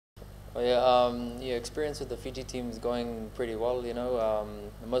Well, yeah, yeah, experience with the Fiji team is going pretty well.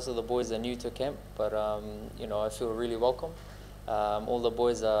 Most of the boys are new to camp, but I feel really welcome. All the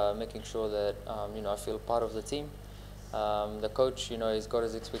boys are making sure that I feel part of the team. The coach, he's got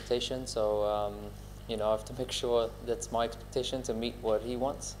his expectations, so I have to make sure that's my expectation to meet what he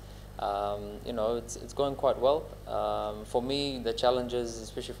wants. It's going quite well. For me, the challenges,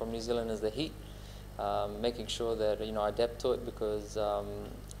 especially from New Zealand, is the heat. Making sure that I adapt to it because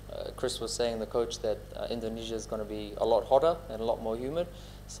Chris was saying, the coach, that Indonesia is going to be a lot hotter and a lot more humid.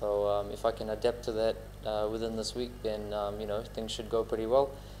 So if I can adapt to that within this week, then things should go pretty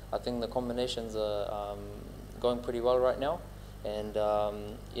well. I think the combinations are going pretty well right now, and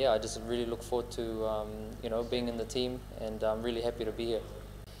yeah, I just really look forward to being in the team, and I'm really happy to be here.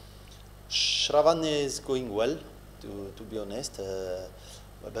 Shravan is going well, to be honest,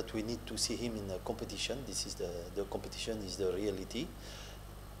 but we need to see him in the competition. This is the competition is the reality.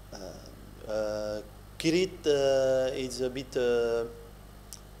 Kirit is a bit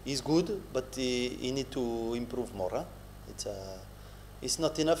is good, but he need to improve more. Huh? It's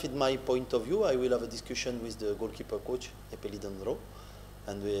not enough in my point of view. I will have a discussion with the goalkeeper coach, Epelidandro,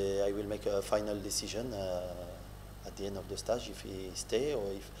 and I will make a final decision at the end of the stage if he stay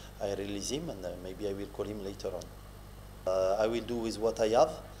or if I release him, and maybe I will call him later on. I will do with what I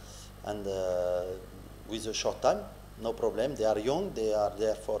have, and with a short time, no problem. They are young. They are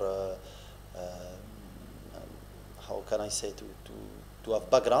there for how can I say, to have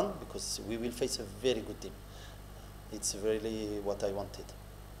background, because we will face a very good team. It's really what I wanted.